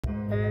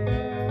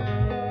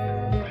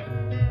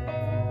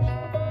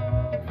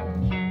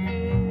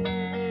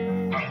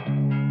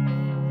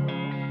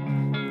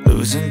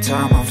Losing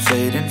time, I'm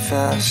fading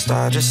fast.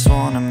 I just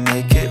wanna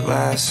make it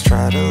last.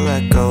 Try to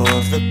let go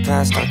of the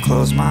past. I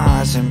close my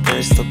eyes,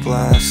 embrace the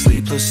blast.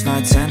 Sleepless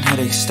nights and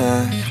headaches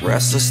stack.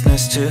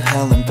 Restlessness to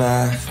hell and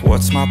back.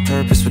 What's my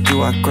purpose, what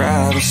do I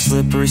grab? A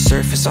slippery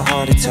surface, a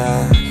heart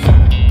attack.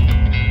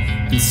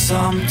 And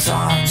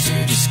sometimes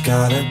you just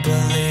gotta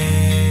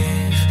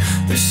believe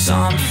there's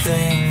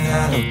something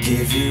that'll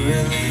give you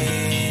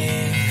relief.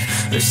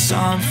 There's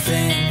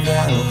something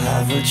that'll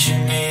have what you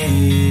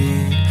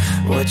need,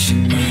 what you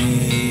need.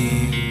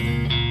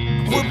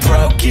 We're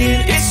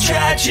broken, it's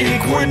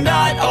tragic, we're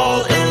not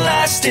all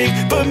elastic,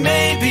 but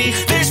maybe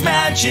there's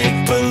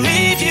magic,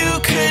 believe you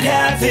could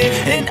have it.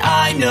 And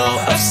I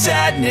know of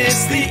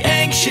sadness, the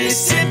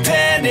anxious and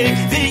panic,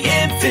 the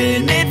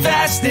infinite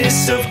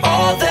vastness of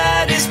all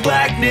that is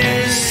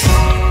blackness.